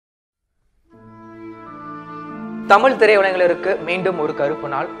தமிழ் திரையுலகிற்கு மீண்டும் ஒரு கருப்பு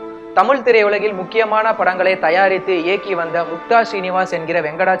நாள். தமிழ் திரையுலகில் முக்கியமான படங்களை தயாரித்து இயக்கி வந்த முக்தா ஸ்ரீனிவாஸ் என்கிற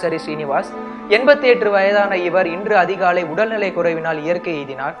வெங்கடாச்சரி ஸ்ரீனிவாஸ் 88 வயதான இவர் இன்று அதிகாலை உடல்நிலை குறைவினால் இயற்கை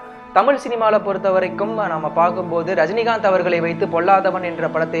எய்தினார். தமிழ் சினிமாவில் பொறுத்த வரைக்கும் நம்ம பார்க்கும்போது ரஜினிகாந்த் அவர்களை வைத்து பொல்லாதவன் என்ற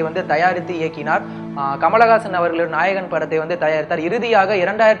படத்தை தயாரித்து இயக்கினார். கமலஹாசன் அவர்களின் நாயகன் படத்தை தயாரித்தார். இறுதியாக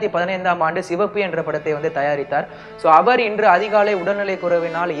 2015ஆம் ஆண்டு சிவப்பு என்ற படத்தை தயாரித்தார். ஸோ அவர் இன்று அதிகாலை உடல்நிலை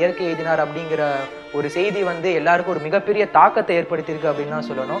குறைவினால் இயற்கை எய்தினார் அப்படிங்கிற ஒரு செய்தி எல்லாருக்கும் ஒரு மிகப்பெரிய தாக்கத்தை ஏற்படுத்தியிருக்கு அப்படின்னு தான்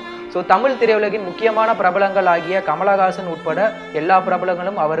சொல்லணும். ஸோ தமிழ் திரையுலகின் முக்கியமான பிரபலங்கள் ஆகிய கமலஹாசன் உட்பட எல்லா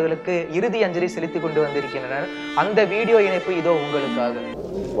பிரபலங்களும் அவர்களுக்கு இறுதி அஞ்சலி செலுத்தி கொண்டு வந்திருக்கின்றனர். அந்த வீடியோ இணைப்பு இதோ உங்களுக்காக.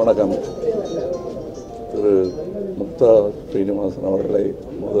 வணக்கம். திரு முக்தா ஸ்ரீனிவாசன் அவர்களை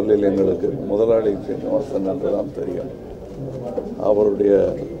முதலில் எங்களுக்கு முதலாளி ஸ்ரீனிவாசன் என்றுதான் தெரியும். அவருடைய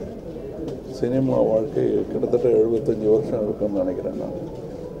சினிமா வாழ்க்கை கிட்டத்தட்ட 75 வருஷம் இருக்குன்னு நினைக்கிறேன். நான்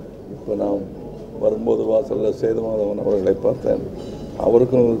இப்போ நான் வரும்போது வாசலில் சேதுமாதவன் அவர்களை பார்த்தேன்.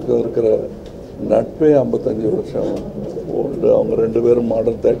 அவருக்கும் இருக்கிற நட்பே 55 வருஷம் உண்டு. அவங்க 2 பேரும்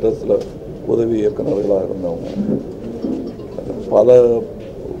மாடர்ன் தேட்டர்ஸில் உதவி இயக்குநர்களாக இருந்தவங்க. பல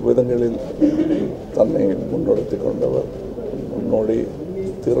விதங்களில் தன்னை முன்னெடுத்தி கொண்டவர். முன்னோடி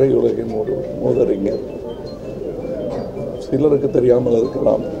திரையுலகின் ஒரு மூதறிஞர். சிலருக்கு தெரியாமல்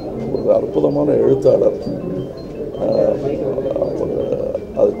இருக்கலாம், ஒரு அற்புதமான எழுத்தாளர்.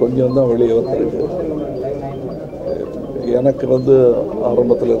 அது கொஞ்சம் தான் வெளியே வந்திருக்கு. எனக்கு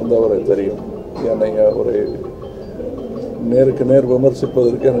ஆரம்பத்தில் இருந்து அவரை தெரியும். என்னை ஒரு நேருக்கு நேர்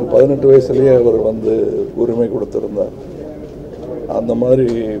விமர்சிப்பதற்கு எனக்கு 18 வயசுலேயே அவர் உரிமை கொடுத்திருந்தார். அந்த மாதிரி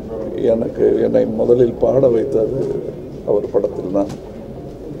என்னை முதலில் பாட வைத்தது அவர் படத்தில் தான்.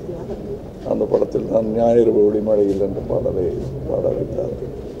 அந்த படத்தில் தான் ஞாயிறு ஒளிமழையில் என்ற பாடலை பாட வைத்தார்.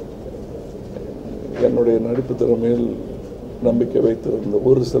 என்னுடைய நடிப்பு திறமையில் நம்பிக்கை வைத்திருந்த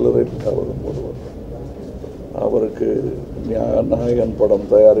ஒரு சிலரில் அவரும் ஒருவர். அவருக்கு நாயகன் படம்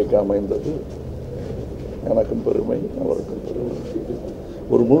தயாரிக்க அமைந்தது எனக்கும் பெருமை, அவருக்கும் பெருமை.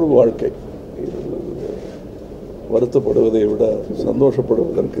 ஒரு முழு வாழ்க்கை. வருத்தப்படுவதை விட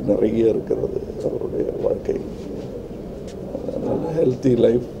சந்தோஷப்படுவதற்கு நிறைய இருக்கிறது அவருடைய வாழ்க்கை. Healthy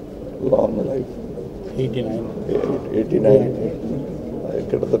life, long life. 89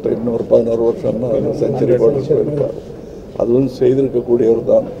 கிட்டத்தட்ட இன்னொரு 14 வருஷம்னா செஞ்சுரி போட்டு போயிருக்கார். அதுவும் செய்திருக்கக்கூடியவர்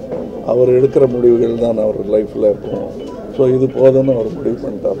தான். அவர் எடுக்கிற முடிவுகள் தான் அவர் லைஃப்பில் இருக்கும். ஸோ இது போதும்னு அவர் முடிவு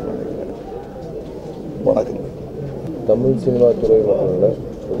பண்ணிட்டார் நினைக்கிறேன். வணக்கம். தமிழ் சினிமா துறை மட்டும்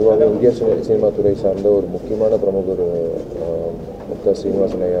பொதுவாக இந்திய சினிமா துறை சார்ந்த ஒரு முக்கியமான பிரமுகர் முக்தா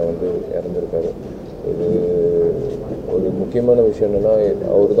ஸ்ரீனிவாசன் ஐயா இறந்திருக்காரு. இது ஒரு முக்கியமான விஷயம் என்னென்னா,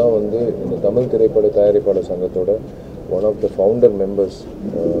 அவர் தான் இந்த தமிழ் திரைப்பட தயாரிப்பாளர் சங்கத்தோட one of the founder members.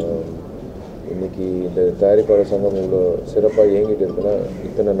 இன்றைக்கி இந்த தயாரிப்பாளர் சங்கம் இவ்வளோ சிறப்பாக இயங்கிட்டு இருக்குன்னா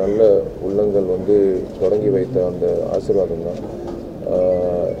இத்தனை நல்ல உள்ளங்கள் தொடங்கி வைத்த அந்த ஆசீர்வாதம் தான்.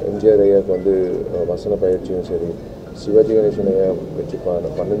 எம்ஜிஆர் ஐயாவுக்கு வசன பயிற்சியும் சரி, சிவாஜி கணேசன் ஐயா வச்சு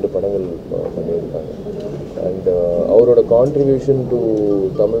 12 படங்கள் பண்ணியிருக்காங்க. அண்ட் அவரோட contribution to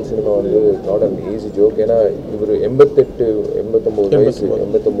Tamil cinema not an easy joke. ஏன்னா இவர் 89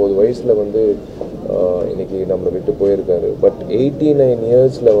 வயசில் இன்னைக்கு நம்மளை விட்டு போயிருக்காரு. பட் 89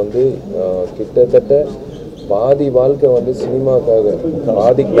 இயர்ஸில் கிட்டத்தட்ட பாதி வாழ்க்கை சினிமாக்காக,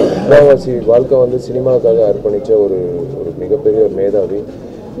 முக்கால்வாசி வாழ்க்கை சினிமாக்காக அர்ப்பணித்த ஒரு மிகப்பெரிய ஒரு மேதாவி.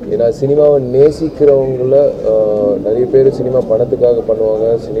 ஏன்னா சினிமாவை நேசிக்கிறவங்கள நிறைய பேர் சினிமா பணத்துக்காக பண்ணுவாங்க,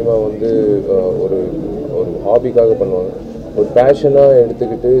 சினிமா ஒரு ஒரு ஹாபிக்காக பண்ணுவாங்க. ஒரு பேஷனாக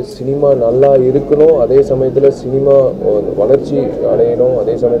எடுத்துக்கிட்டு சினிமா நல்லா இருக்கணும், அதே சமயத்தில் சினிமா வளர்ச்சி அடையணும்,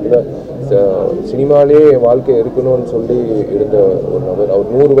 அதே சமயத்தில் சினிமாலே வாழ்க்கை இருக்கணும்னு சொல்லி இருந்த ஒரு நபர். அவர்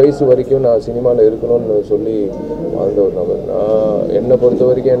 100 வயசு வரைக்கும் நான் சினிமாவில் இருக்கணும்னு சொல்லி வாழ்ந்த ஒரு நபர். என்னை பொறுத்த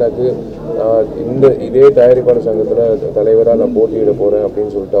வரைக்கும் எனக்கு இதே தயாரிப்பாளர் சங்கத்தில் தலைவராக நான் போட்டியிட போகிறேன்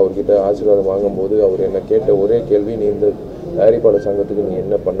அப்படின்னு சொல்லிட்டு அவர்கிட்ட ஆசீர்வாதம் வாங்கும்போது அவர் என்னை கேட்ட ஒரே கேள்வி, நீ இந்த தயாரிப்பாளர் சங்கத்துக்கு நீ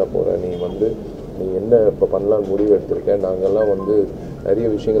என்ன பண்ண போகிற, நீ என்ன இப்போ பண்ணலான்னு முடிவு எடுத்திருக்கேன், நாங்கள்லாம் நிறைய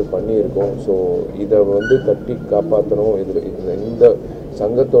விஷயங்கள் பண்ணியிருக்கோம், ஸோ இதை கட்டி காப்பாற்றணும், இந்த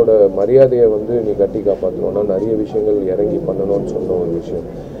சங்கத்தோட மரியாதையை நீ கட்டி காப்பாற்றணும்னா நிறைய விஷயங்கள் இறங்கி பண்ணணும்னு சொன்ன ஒரு விஷயம்.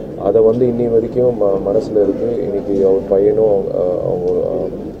 அதை இன்னி வரைக்கும் மனசில் இருக்குது. இன்றைக்கி அவர் பையனும் அவங்க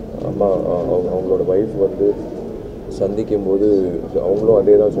அம்மா அவங்களோட ஒய்ஃப் சந்திக்கும் போது அவங்களும்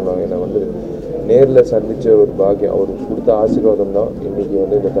அதே தான் சொன்னாங்க. என்னை நேரில் சந்தித்த ஒரு பாக்கியம், அவர் கொடுத்த ஆசீர்வாதம் தான் இன்றைக்கி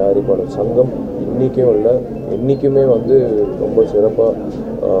இந்த தயாரிப்பாளர் சங்கம் இன்றைக்கும் இல்லை என்றைக்குமே ரொம்ப சிறப்பாக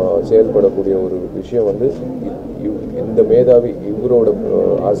செயல்படக்கூடிய ஒரு விஷயம் இந்த மேதாவி இவரோட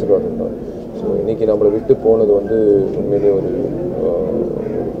ஆசீர்வாதம் தான். ஸோ இன்றைக்கி நம்மளை விட்டு போனது உண்மையிலே ஒரு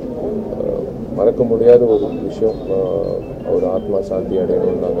மறக்க முடியாத ஒரு விஷயம். அவர் ஆத்மா சாந்தி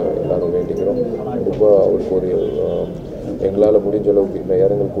அடையணும்னு நாங்கள் எல்லாரும் வேண்டிக்கிறோம். கண்டிப்பாக அவருக்கு ஒரு எங்களால் முடிஞ்ச அளவுக்கு இந்த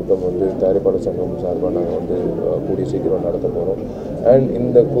இரங்கல் கூட்டம் வந்து தயாரிப்பாளர் சங்கம் சார்பாக நாங்கள் வந்து கூடிய சீக்கிரம் நடத்த போகிறோம். அண்ட்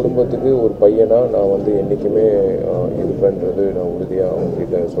இந்த குடும்பத்துக்கு ஒரு பையனாக நான் வந்து என்றைக்குமே இருப்பேன்றது நான் உறுதியாக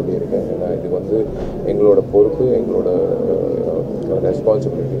அவங்ககிட்ட சொல்லியிருக்கேன். ஏன்னா இது வந்து எங்களோட பொறுப்பு, எங்களோட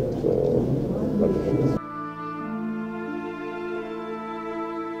ரெஸ்பான்சிபிலிட்டி. ஸோ நன்றி.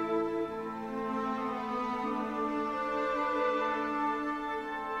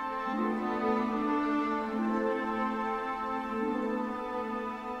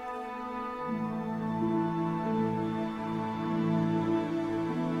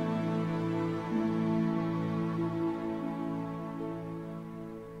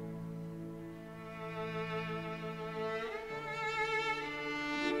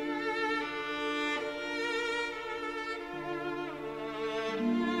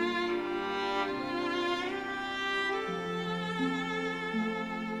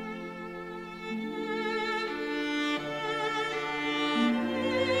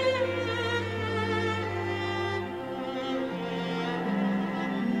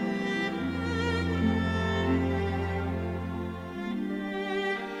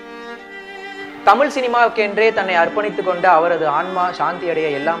 தமிழ் சினிமாவுக்கென்றே தன்னை அர்ப்பணித்துக் கொண்ட அவரது ஆன்மா சாந்தி அடைய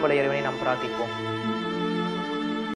எல்லாம் வல்ல இறைவனை நாம் பிரார்த்திப்போம்.